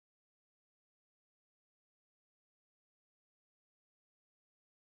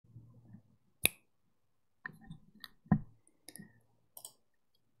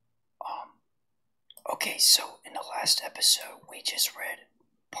Okay, so in the last episode, we just read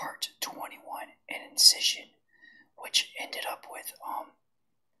part 21, an incision, which ended up with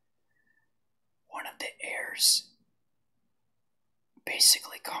one of the heirs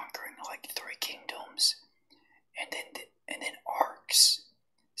basically conquering like 3 kingdoms, and then Arx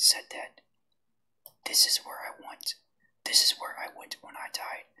said that this is where I went. This is where I went when I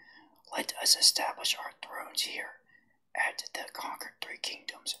died. Let us establish our thrones here at the conquered 3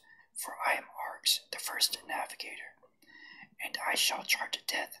 kingdoms. For I am Arx, the first navigator, and I shall chart to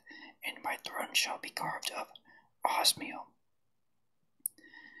death, and my throne shall be carved of osmium.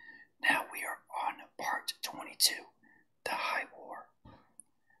 Now we are on part 22, the High War.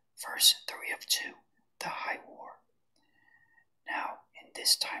 Verse 3 of 2, the High War. Now, in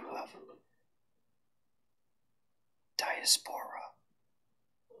this time of diaspora,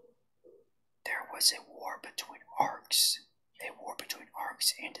 there was a war between Arx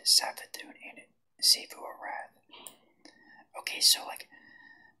and Savathun and Zivu-Arath. Okay, so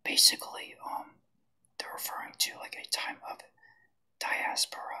basically, they're referring to a time of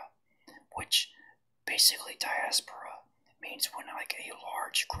diaspora, which basically diaspora means when a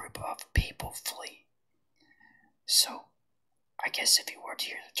large group of people flee. So, I guess if you were to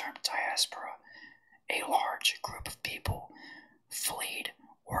hear the term diaspora, a large group of people fled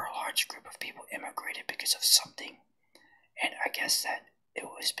or a large group of people immigrated because of something. And I guess that it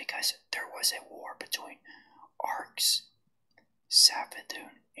was because there was a war between Arx,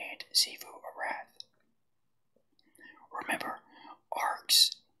 Savathun, and Zivu-Arath. Remember,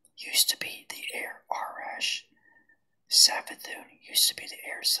 Arx used to be the heir Arash, Savathun used to be the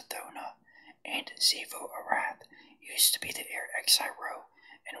heir Sathona, and Zivu-Arath used to be the heir Exiro,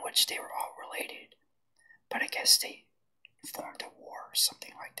 in which they were all related. But I guess they formed a war or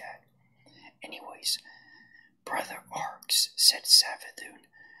something like that. Anyways, Brother Arx, said Savathun,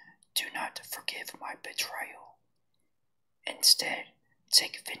 do not forgive my betrayal. Instead,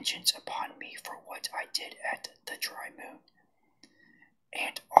 take vengeance upon me for what I did at the dry moon.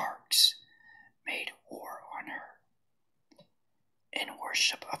 And Arx made war on her. In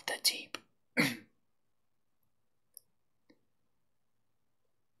worship of the deep,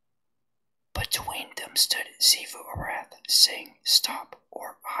 between them stood Zivu-Arath, saying, Stop,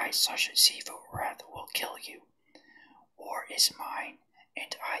 or I, Zivu-Arath, will kill you. War is mine,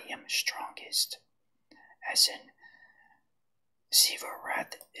 and I am strongest. As in,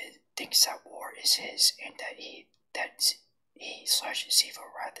 Zivu-Arath thinks that war is his, and that he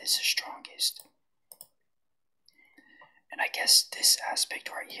Zivu-Arath is the strongest. And I guess this aspect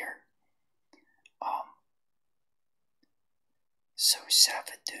right here, so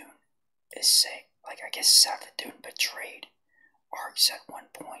Savathun is saying, I guess Savathun betrayed Arx at one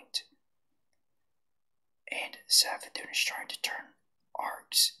point, and Savathun is trying to turn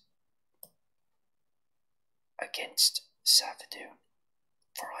Arx against Savathun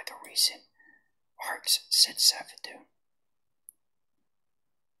for a reason. Arx said Savathun.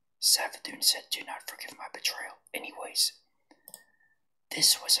 Savathun said, do not forgive my betrayal. Anyways,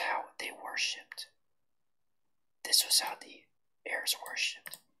 this was how they worshipped. This was how the heirs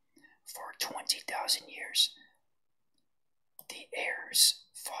worshipped. For 20,000 years, the heirs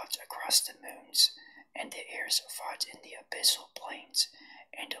fought across the moons, and the heirs fought in the abyssal plains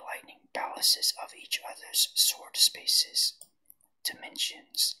and lightning palaces of each other's sword spaces,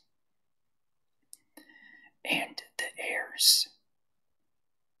 dimensions. And the heirs,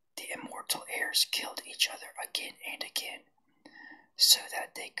 the immortal heirs, killed each other again and again, so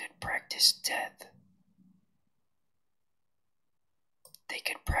that they could practice death. They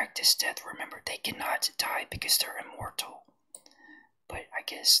could practice death. Remember, they cannot die because they're immortal. But I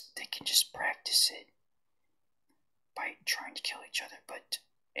guess they can just practice it by trying to kill each other. But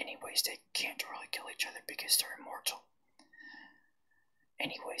anyways, they can't really kill each other because they're immortal.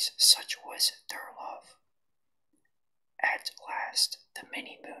 Anyways, such was their love. At last, the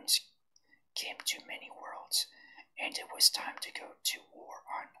many moons came to many worlds, and it was time to go to war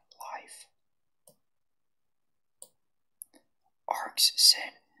on life. Arx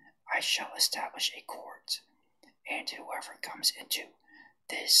said, I shall establish a court, and whoever comes into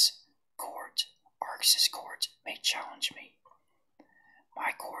this court, Arx's court, may challenge me.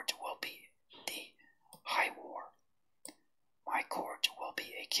 My court will be the High War. My court will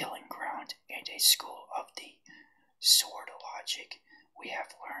be a killing ground and a school of the sword logic we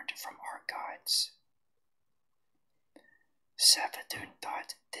have learned from our gods. Savathun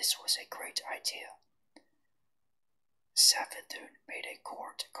thought this was a great idea. Savathun made a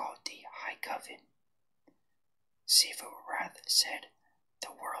court called the High Coven. Zivu-Arath said, The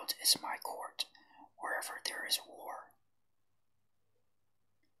world is my court, wherever there is war.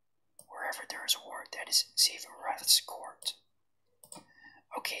 wherever there is war, that is Zivarath's court.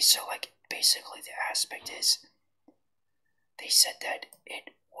 Okay, so like basically the aspect is they said that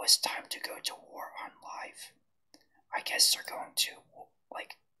it was time to go to war on life. I guess they're going to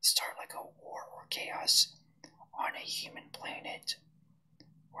like start like a war or chaos on a human planet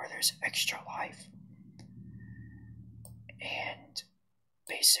where there's extra life. And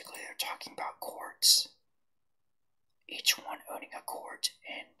basically they're talking about courts. Each one owning a court,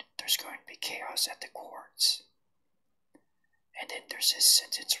 and there's going to be chaos at the courts. And then there's this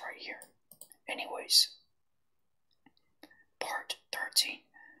sentence right here. Anyways, part 13,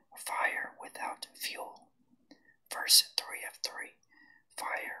 fire without fuel. Verse 3 of 3,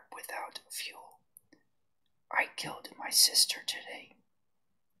 fire without fuel. I killed my sister today.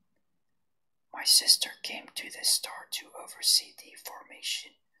 My sister came to this star to oversee the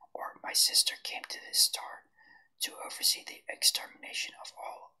formation, or my sister came to this star to oversee the extermination of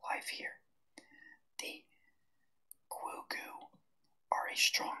all life here. The Quugu are a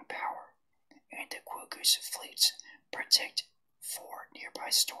strong power, and the Quugu's fleets protect four nearby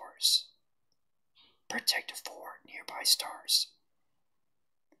stars.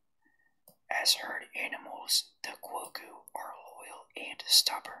 As herd animals, the Quugu are loyal and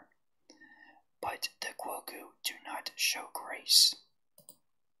stubborn, but the Quugu do not show grace.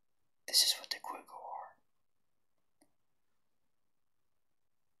 This is what the Quugu are.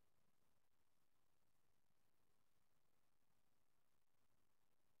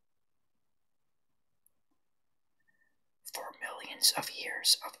 For millions of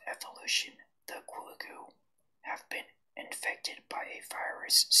years of evolution, the Quugu have been infected by a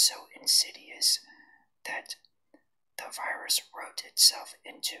virus so insidious that the virus wrote itself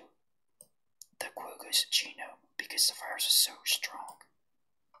into the Quugu's genome because the virus is so strong.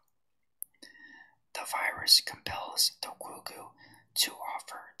 The virus compels the Quugu to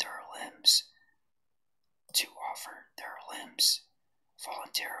offer their limbs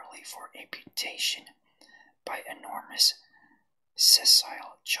voluntarily for amputation by enormous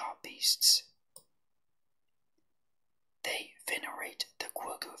sessile jaw beasts. The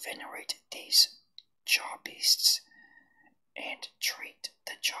Quugu venerate these jaw beasts and treat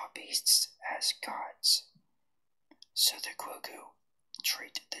the jaw beasts as gods. So the Quugu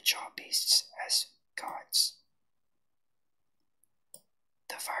treat the jaw beasts as gods.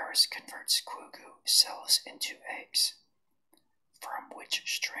 The virus converts Quugu cells into eggs, from which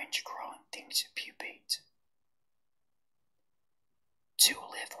strange crawling things pupate, to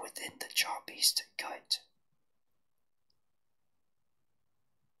live within the jaw beast gut.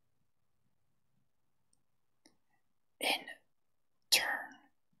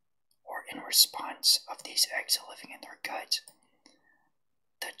 In response of these eggs living in their gut,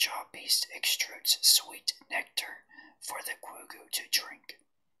 the jaw beast extrudes sweet nectar for the Quugu to drink.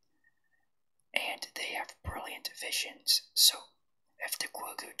 And they have brilliant visions, so if the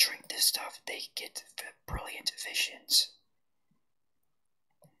Quugu drink this stuff, they get brilliant visions.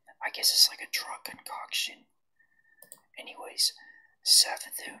 I guess it's like a drug concoction. Anyways,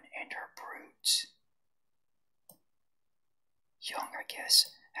 Savathun and her broods, young I guess,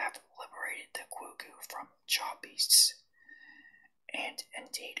 have liberated the Quugu from jaw beasts, and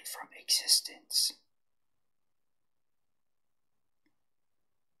indeed from existence.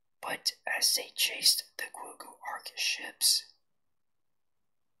 But as they chased the Quugu Ark ships,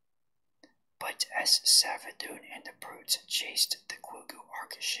 as Savathun and the broods chased the Quugu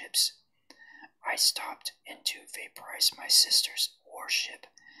Ark ships, I stopped in to vaporize my sister's warship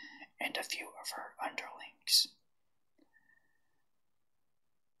and a few of her underlings.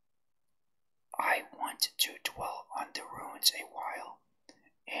 I want to dwell on the ruins a while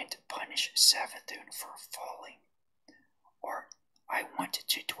and punish Savathun for falling, or I wanted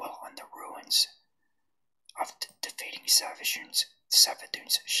to dwell on the ruins of defeating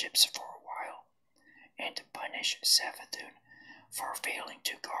Savathun's ships for a while and punish Savathun for failing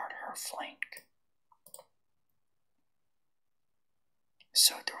to guard her flank.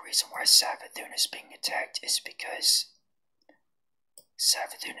 So the reason why Savathun is being attacked is because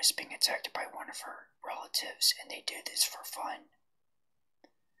Savathun is being attacked by one of her relatives, and they do this for fun.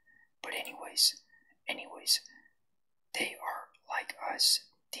 But anyways, they are like us.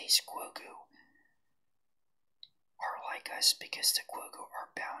 These Quugu are like us because the Quugu are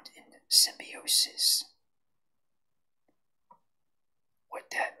bound in symbiosis.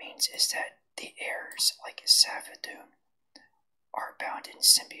 What that means is that the heirs, like Savathun, are bound in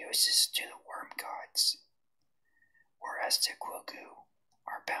symbiosis to the worm gods, whereas the Quugu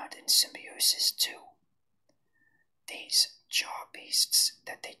are bound in symbiosis to these jaw beasts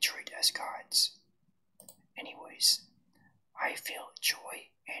that they treat as gods. Anyways, I feel joy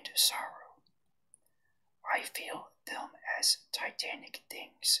and sorrow. I feel them as titanic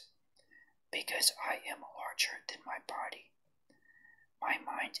things, because I am larger than my body. My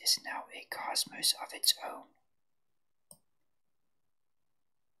mind is now a cosmos of its own.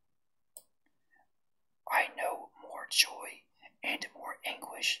 I know more joy and more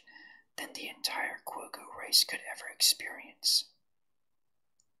anguish than the entire Quogu race could ever experience.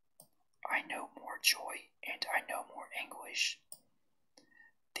 I know more joy and I know more anguish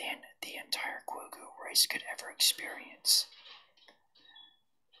than the entire Quogu race could ever experience.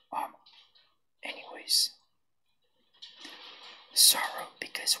 Anyways, sorrow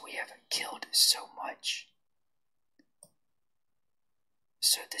because we have killed so much.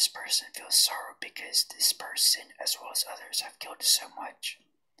 So this person feels sorrow because this person, as well as others, have killed so much.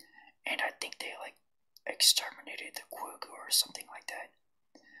 And I think they, like, exterminated the Quogu or something like that.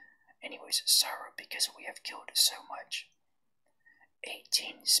 Anyways, sorrow because we have killed so much.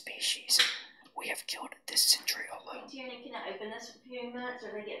 18 species we have killed this century alone. Hey, Tierney, can I open this for a few minutes?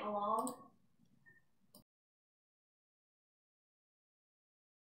 Are they getting along?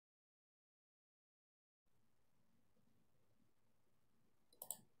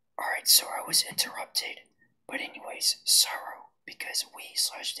 Alright, so I was interrupted. But anyways, sorrow because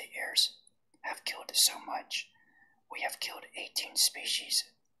we/the heirs have killed so much. We have killed 18 species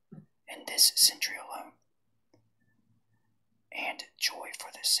in this century alone. And joy for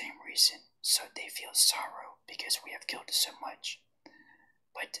the same reason, so they feel sorrow because we have killed so much.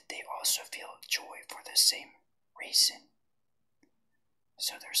 But they also feel joy for the same reason.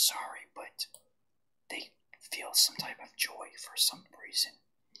 So they're sorry, but they feel some type of joy for some reason.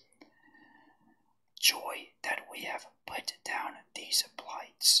 Joy that we have put down these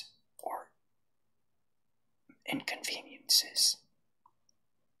blights or inconveniences.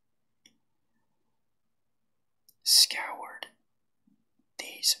 Scoured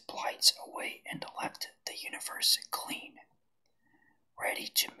these blights away and left the universe clean, ready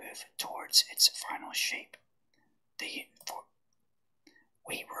to move towards its final shape.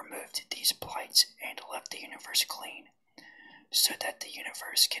 We removed these blights and left the universe clean, so that the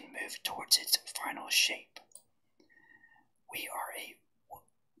universe can move towards its final shape. We are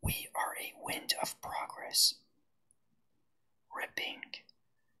a wind of progress, ripping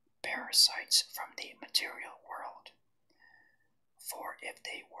parasites from the material world. For if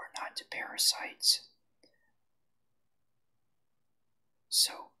they were not parasites,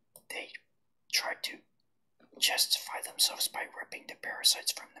 so they tried to justify themselves by ripping the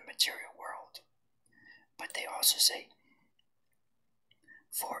parasites from the material world. But they also say,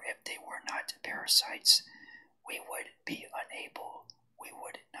 for if they were not parasites, we would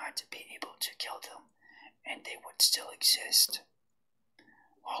not be able to kill them, and they would still exist.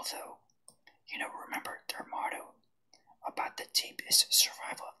 Although, remember their motto about the deep is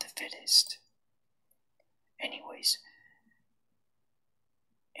survival of the fittest. Anyways,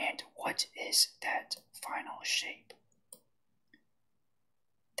 and what is that final shape?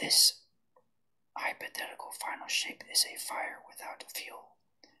 This hypothetical final shape is a fire without fuel,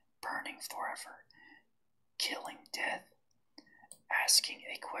 burning forever, killing death, asking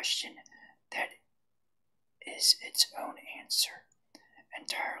a question that is its own answer,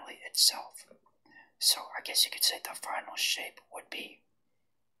 entirely itself. So I guess you could say the final shape would be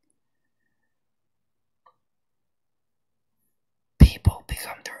people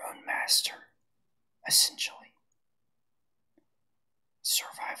become their own master, essentially.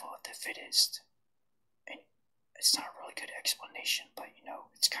 Survival of the fittest. And it's not a really good explanation, but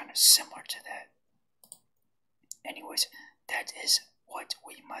it's kind of similar to that. Anyways, that is what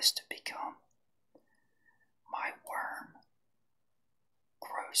we must become. My worm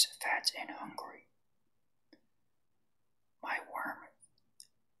grows fat and hungry. My worm,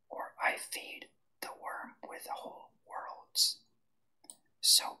 or I feed the worm with whole worlds.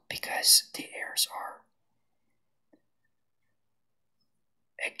 So, because the heirs are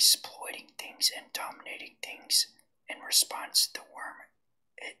exploiting things and dominating things, in response, their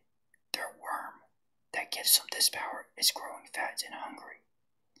worm that gives them this power is growing fat and hungry.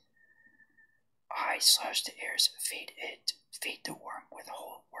 I/the heirs feed the worm with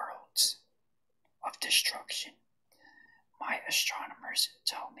whole worlds of destruction. My astronomers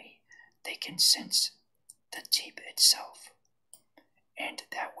tell me they can sense the deep itself, and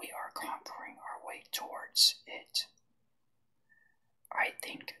that we are conquering our way towards it. I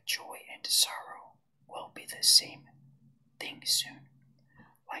think joy and sorrow will be the same thing soon,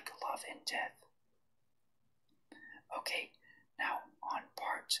 like love and death. Okay, now on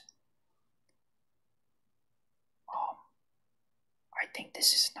part. I think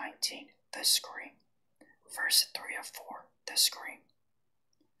this is 19, the scream. Verse 3 of 4, the scream.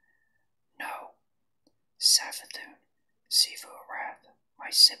 Savathun, Sifu Arath,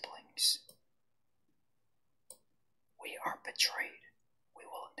 my siblings. We are betrayed. We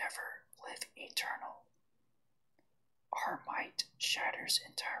will never live eternal. Our might shatters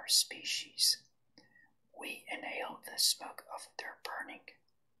entire species. We inhale the smoke of their burning.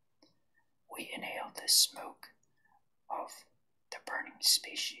 We inhale the smoke of the burning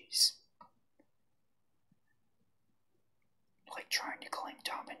species. Like trying to claim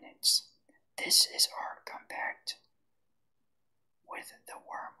dominance. This is our compact with the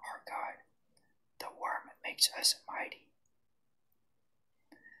worm, our god. The worm makes us mighty.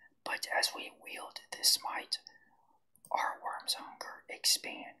 But as we wield this might, our worm's hunger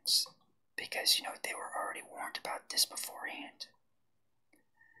expands. Because, they were already warned about this beforehand.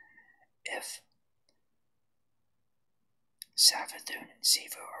 If Savathun,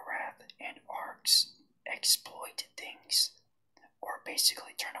 Sifu Arath, and Arcs exploit things, or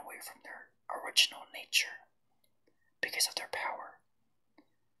basically turn away from their original nature because of their power,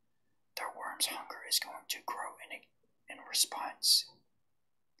 their worm's hunger is going to grow in response.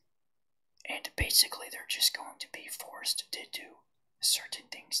 And basically they're just going to be forced to do certain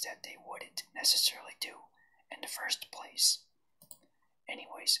things that they wouldn't necessarily do in the first place.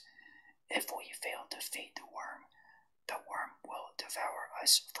 Anyways, if we fail to feed the worm will devour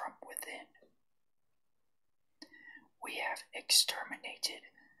us from within. We have exterminated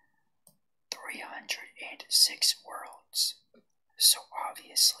 306 worlds, so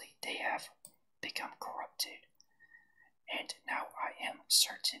obviously they have become corrupted, and now I am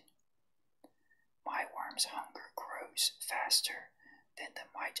certain my worm's hunger grows faster than the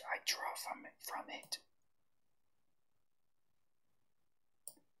might I draw from it.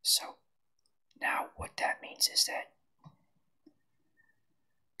 So, now what that means is that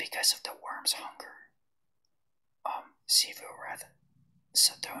because of the worm's hunger, Sivu,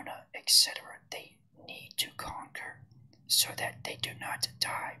 Sedona, etc., they need to conquer so that they do not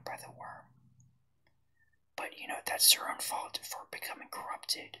die by the worm. But, that's their own fault for becoming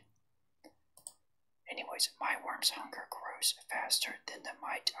corrupted. Anyways, my worm's hunger grows faster than the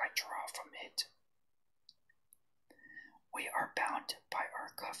might I draw from it. We are bound by our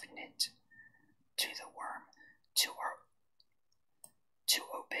covenant to the worm to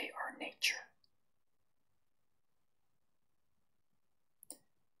obey our nature.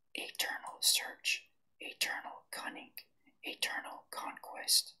 Eternal search, eternal cunning, eternal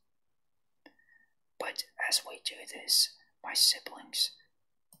conquest. But as we do this, my siblings,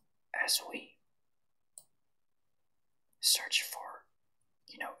 as we search for,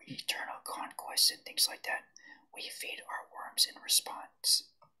 eternal conquest and things like that, we feed our worms in response.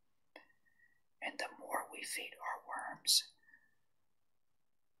 And the more we feed our worms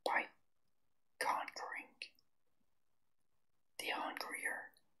by conquering, the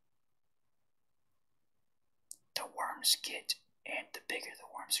hungrier the worms get, and the bigger the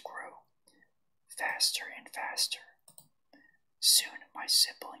worms grow, faster and faster. Soon, my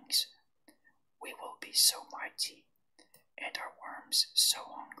siblings, we will be so mighty, and our worms so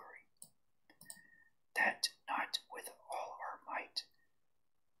hungry, that not with all our might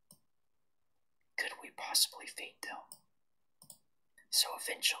could we possibly feed them. So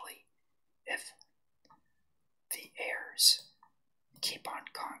eventually, if the heirs keep on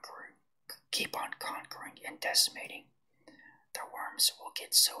conquering and decimating, the worms will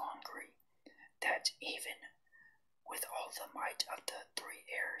get so hungry that even with all the might of the three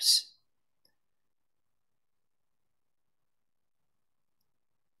heirs,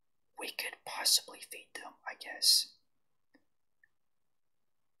 we could possibly feed them, I guess.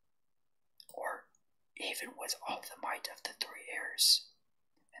 Or even with all the might of the three heirs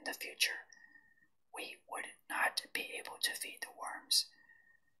in the future, we would not be able to feed the worms,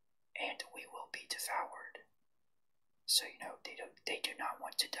 and we will be devoured. So, they do not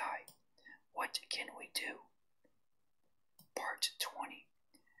want to die. What can we do? Part 20.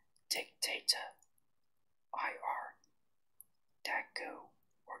 Dictata. IR. Dago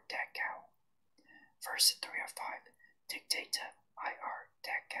or Dachau. Verse 3 of 5. Dictata. IR.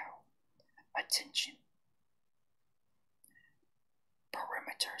 Dachau. Attention.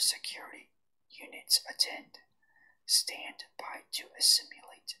 Perimeter security units attend. Stand by to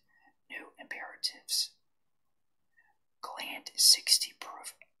assimilate new imperatives. Gland 60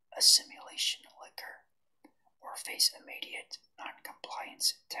 proof assimilation liquor, or face immediate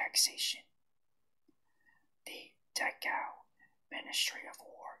non-compliance taxation. The Dachau Ministry of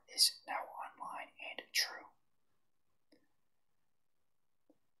War is now online and true.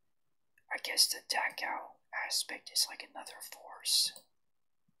 I guess the Dachau aspect is like another force,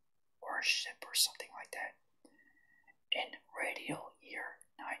 or a ship or something like that. In radial year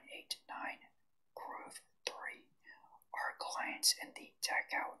 989, Groove clients in the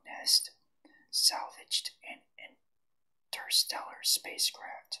Dachau nest salvaged an interstellar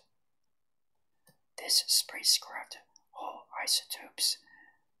spacecraft. This spacecraft hull isotopes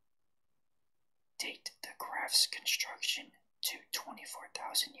date the craft's construction to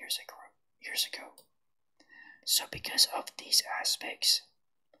 24,000 years ago. So because of these aspects,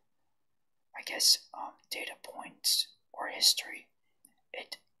 I guess data points or history,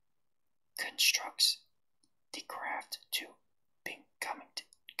 it constructs the craft to becoming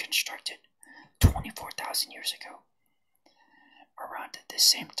constructed 24,000 years ago. Around the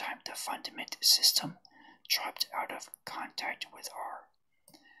same time, the fundament system dropped out of contact with our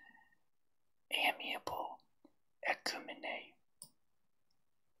amiable ecumene.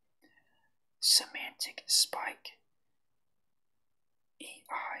 Semantic spike.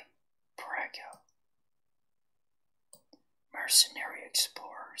 E.I. Praga. Mercenary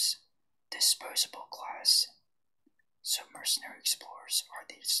explorers. Disposable class. So mercenary explorers are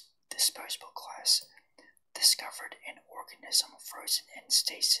these disposable class discovered an organism frozen in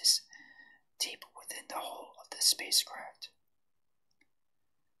stasis deep within the hull of the spacecraft.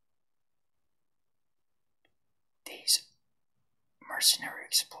 These mercenary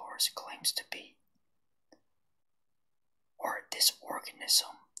explorers claims to be, or this organism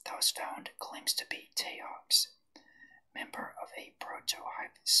that was found claims to be Teox, member of a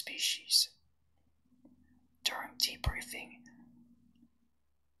prototype species. During debriefing,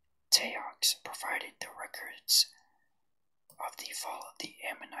 Teox provided the records of the fall of the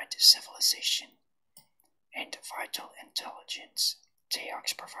Ammonite civilization and vital intelligence.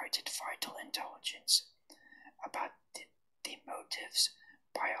 Teox provided vital intelligence about the motives,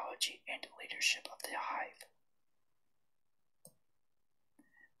 biology, and leadership of the hive.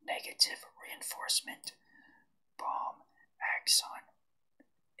 Negative reinforcement. Bomb axon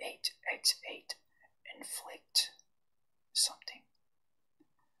 8x8 inflict something.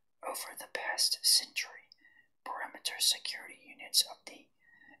 Over the past century, perimeter security units of the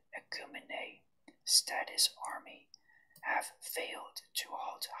ecumene status army have failed to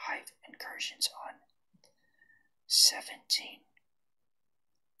halt hive incursions on 17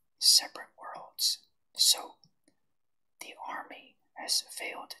 separate worlds. So, the army has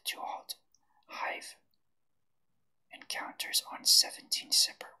failed to halt hive encounters on 17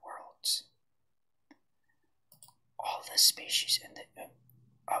 separate worlds. All the species in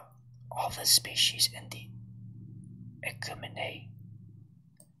the ecumene,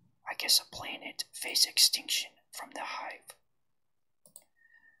 I guess a planet, face extinction from the hive.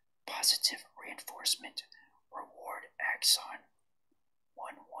 Positive reinforcement. Reward axon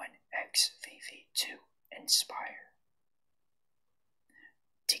 11XVV2 inspire.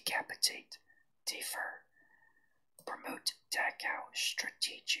 Decapitate, defer. Promote Dachau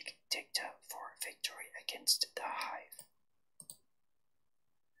strategic dicta for victory against the hive.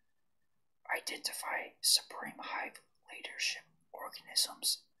 Identify supreme hive leadership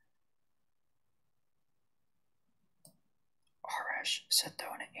organisms. Arash,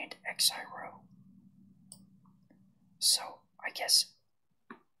 Sedona, and Xiro. So, I guess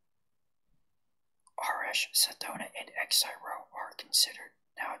Arash, Sedona, and Xiro are considered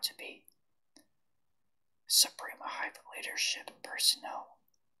now to be Supreme Hive leadership personnel.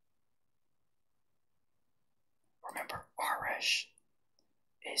 Remember, Arash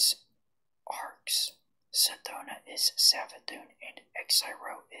is Arx, Sedona is Savathun, and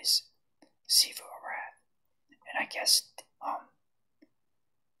Xiro is Sivu Arath. And I guess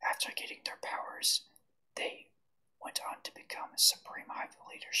after getting their powers, they went on to become Supreme Hive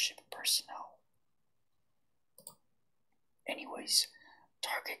leadership personnel. Anyways,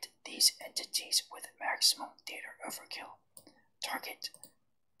 target these entities with maximum data overkill. Target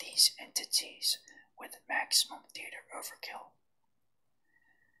these entities with maximum data overkill.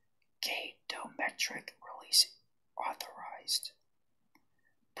 Gadometric release authorized.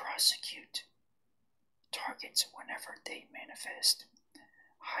 Prosecute targets whenever they manifest.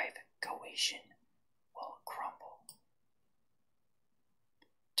 Hive cohesion will crumble.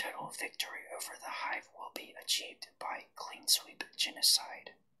 Total victory over the hive will be achieved by clean sweep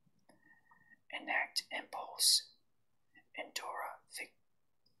genocide. Enact impulse. Endora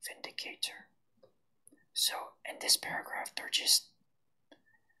vindicator. So in this paragraph, there's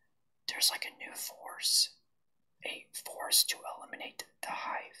like a new force, a force to eliminate the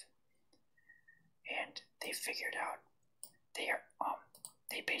hive, and they figured out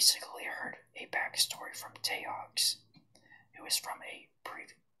they basically heard a backstory from Teox, who is from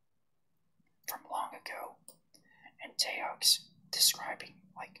long ago, and Teox describing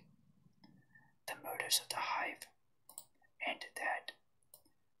like the motives of the hive, and that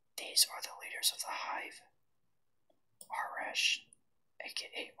these are the leaders of the hive. Ash,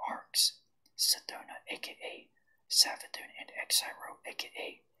 aka Arx, Sedona, aka Savathun, and Exiro,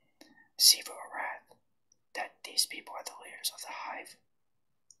 aka Siva Arath, that these people are the leaders of the Hive,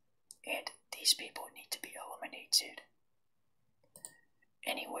 and these people need to be eliminated.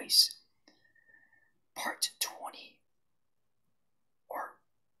 Anyways, part 20, or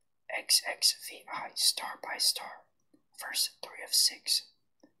XXVI, star by star, verse 3 of 6,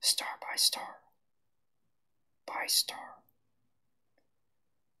 star by star, by star.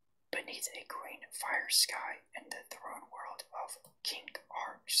 Beneath a green fire sky in the throne world of King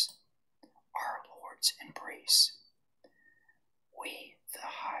Arx, our Lord's embrace, we, the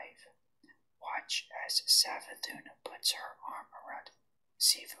Hive, watch as Savathun puts her arm around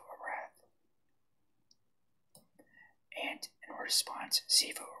Sivu Arath. And in response,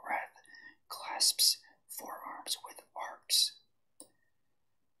 Sivu Arath clasps forearms with Arx.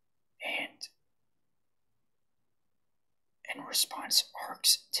 And in response,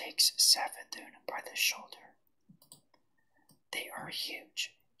 Arx takes Savathun by the shoulder. They are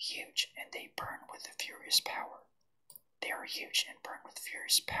huge, and they burn with furious power. They are huge and burn with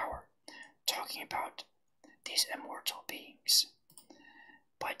furious power, talking about these immortal beings.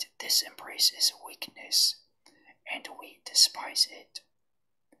 But this embrace is weakness, and we despise it.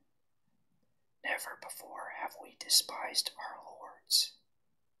 Never before have we despised our lords.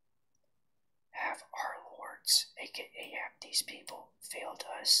 Have our lords, aka have these people, failed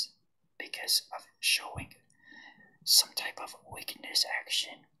us because of showing some type of weakness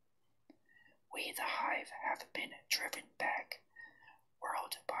action? We, the Hive, have been driven back,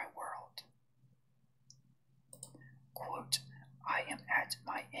 world by world. Quote, I am at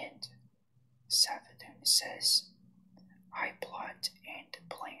my end, Savathun says. I plot and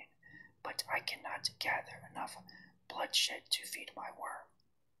plan, but I cannot gather enough bloodshed to feed my worm.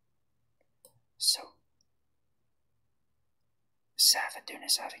 So, Savathun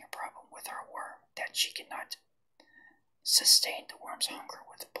is having a problem with her worm, that she cannot sustain the worm's hunger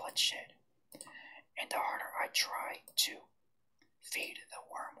with bloodshed. And the harder I try to feed the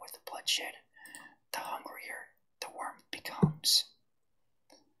worm with bloodshed, the hungrier the worm becomes.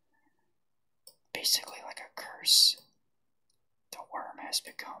 Basically like a curse the worm has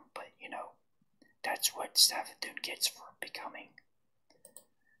become, but that's what Savathun gets for becoming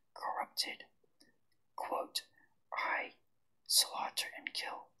corrupted. Quote, I slaughter and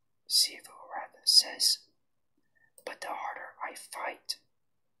kill, Sivu Arath says, but the harder I fight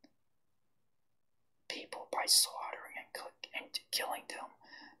people by slaughtering and killing them,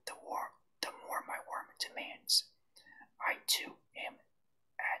 the more my worm demands. I too am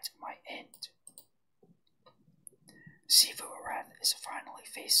at my end. Sivu Arath is finally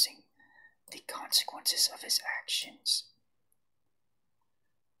facing the consequences of his actions.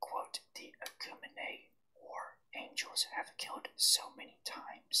 Quote, the Akumene, or angels, have killed so many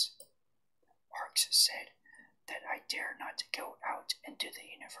times. Arx said that I dare not go out into the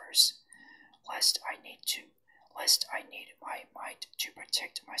universe, lest I need my might to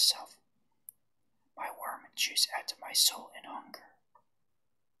protect myself. My worm chews at my soul in hunger.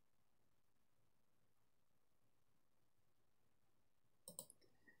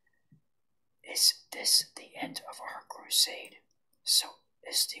 Is this the end of our crusade? So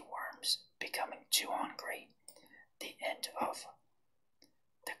is the worms becoming too hungry the end of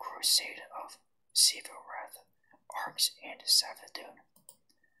the crusade of Sivu Arath, Arx, and Savathun?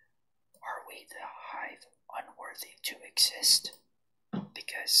 Are we, the Hive, unworthy to exist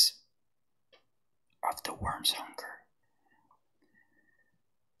because of the worm's hunger?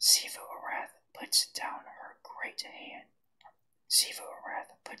 Sivu Arath puts down her great hand. Sivu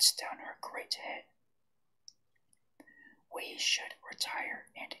Arath puts down her great head. We should retire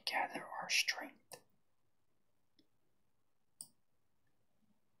and gather our strength.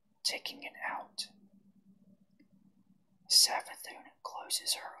 Taking it out, Savathun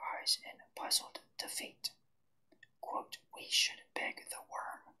closes her eyes in puzzled defeat. Quote, we should beg the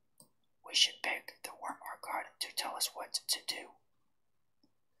worm. We should beg the worm, our god, to tell us what to do.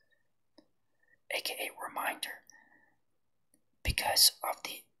 AKA reminder, because of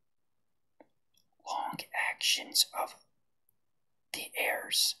the long actions of the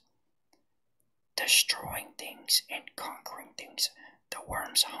heirs, destroying things and conquering things, the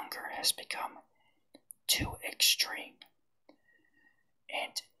worm's hunger has become too extreme.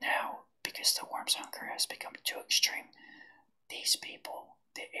 And now, because the worm's hunger has become too extreme, these people,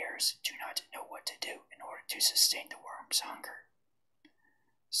 the heirs, do not know what to do in order to sustain the worm's hunger.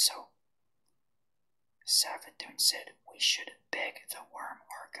 So, Savathun said we should beg the worm,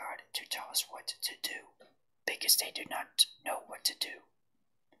 our god, to tell us what to do, because they do not know what to do.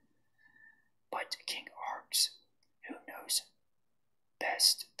 But King Arx, who knows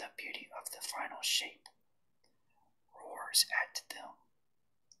test the beauty of the final shape, roars at them.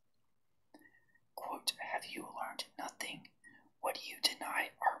 Quote, have you learned nothing? Would you deny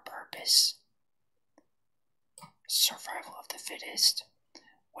our purpose? Survival of the fittest.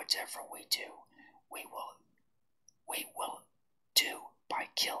 Whatever we do, we will do by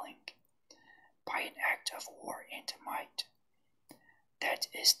killing, by an act of war and might. That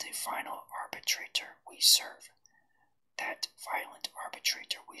is the final arbitrator we serve, that violent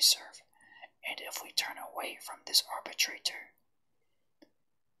arbitrator we serve, and if we turn away from this arbitrator,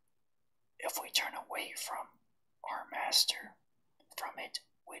 if we turn away from our master, from it,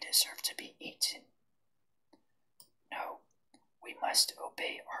 we deserve to be eaten. No, we must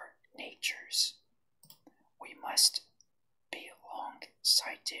obey our natures. We must be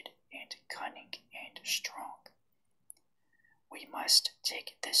long-sighted and cunning and strong. We must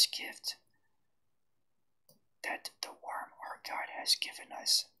take this gift that the worm our God has given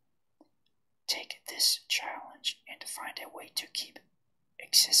us, take this challenge and find a way to keep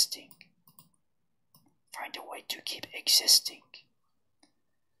existing. Find a way to keep existing.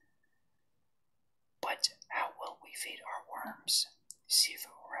 But how will we feed our worms?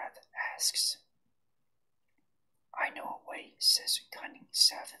 Siva-Wrath asks. I know a way, says cunning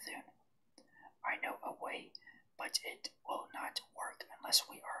Savathun. I know a way, but it will not work unless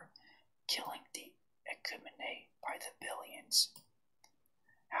we are killing the Ecumene by the billions.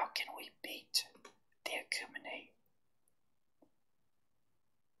 How can we beat the Ecumene?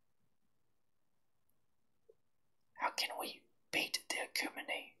 How can we beat the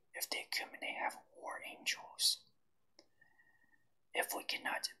Ecumene if the Ecumene have war angels? If we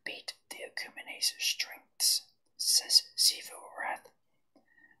cannot beat the Ecumene's strengths, says Siva-Wrath,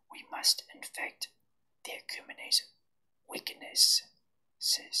 we must infect the Ecumene's weaknesses.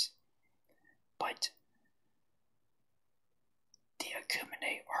 But the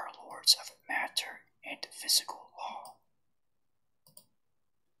Ecumene are lords of matter and physical law.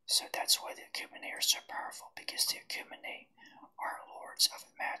 So that's why the Ecumene are so powerful, because the Ecumene are lords of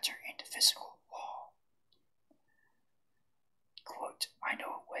matter and physical law. Quote, I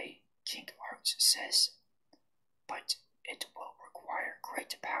know a way, King Arx says, but it will require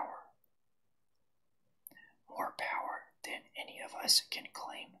great power. More power than any of us can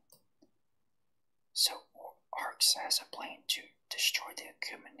claim. So Arx has a plan to destroy the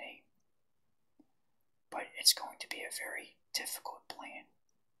Ecumene, but it's going to be a very difficult plan.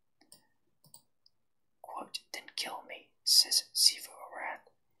 Quote, then kill me, says Siva-Wrath,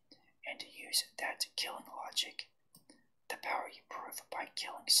 and use that killing logic, the power you prove by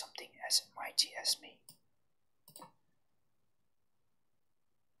killing something as mighty as me.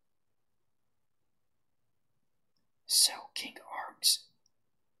 So King Arx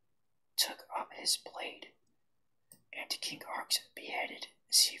took up his blade, and King Arx beheaded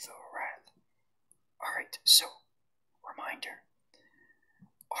Siva-Wrath. Alright, so, reminder,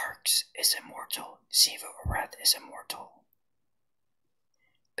 Arx is immortal, Siva-Wrath is immortal.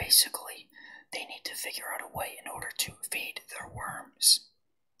 Basically, they need to figure out a way in order to feed their worms.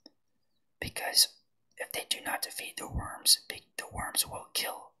 Because if they do not feed the worms will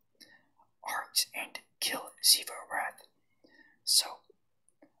kill Arx and kill Siva-Wrath. So,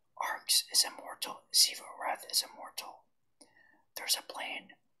 Arx is immortal, Siva-Wrath is immortal. There's a plan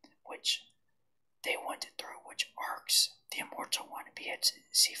which they went through, which Arx, the immortal one, beheads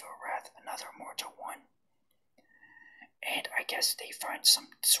Siva-Wrath, another immortal one. And I guess they find some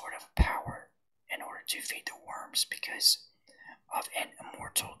sort of power in order to feed the worms because of an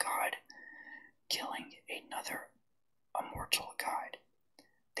immortal god killing another immortal god.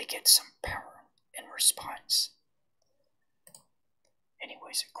 They get some power in response.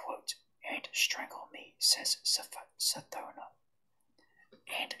 Anyways, quote, and strangle me, says Sathona.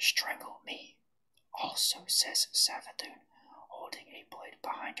 And strangle me, also, says Savathun, holding a blade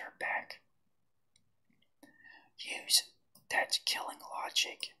behind her back. Use that killing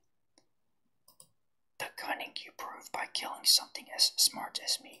logic, the cunning you prove by killing something as smart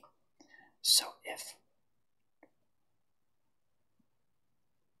as me. So if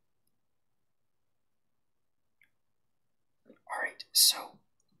alright, so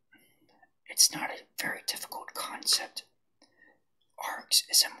it's not a very difficult concept. Arx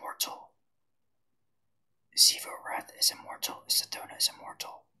is immortal. Siva-Wrath is immortal. Sathona is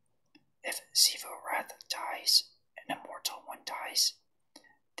immortal. If Siva-Wrath dies, an immortal one dies,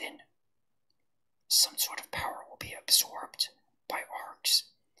 then some sort of power will be absorbed by Arx.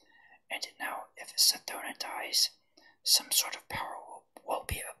 And now, if Sathona dies, some sort of power will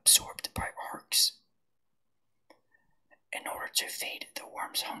be absorbed by Arx in order to feed the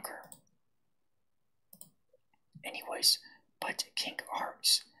worm's hunger. Anyways, but King Arx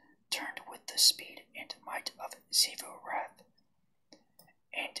speed and might of Zivu-Rath,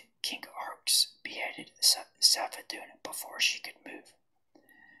 and King Arx beheaded Savathun before she could move.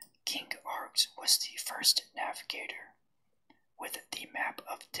 King Arx was the first navigator with the map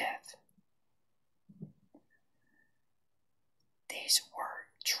of death. These were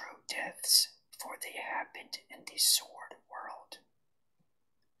true deaths, for they happened in the sword world.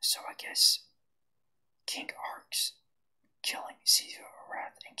 So I guess King Arx killing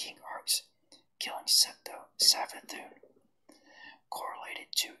Zivu-Rath and King Arx killing Savathun correlated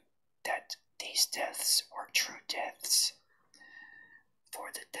to that these deaths were true deaths,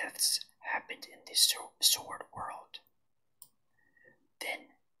 for the deaths happened in the sword world.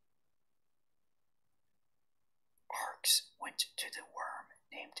 Then Arx went to the worm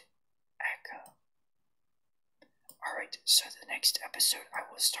named Akka. Alright, so the next episode I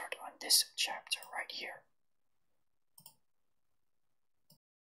will start on this chapter right here.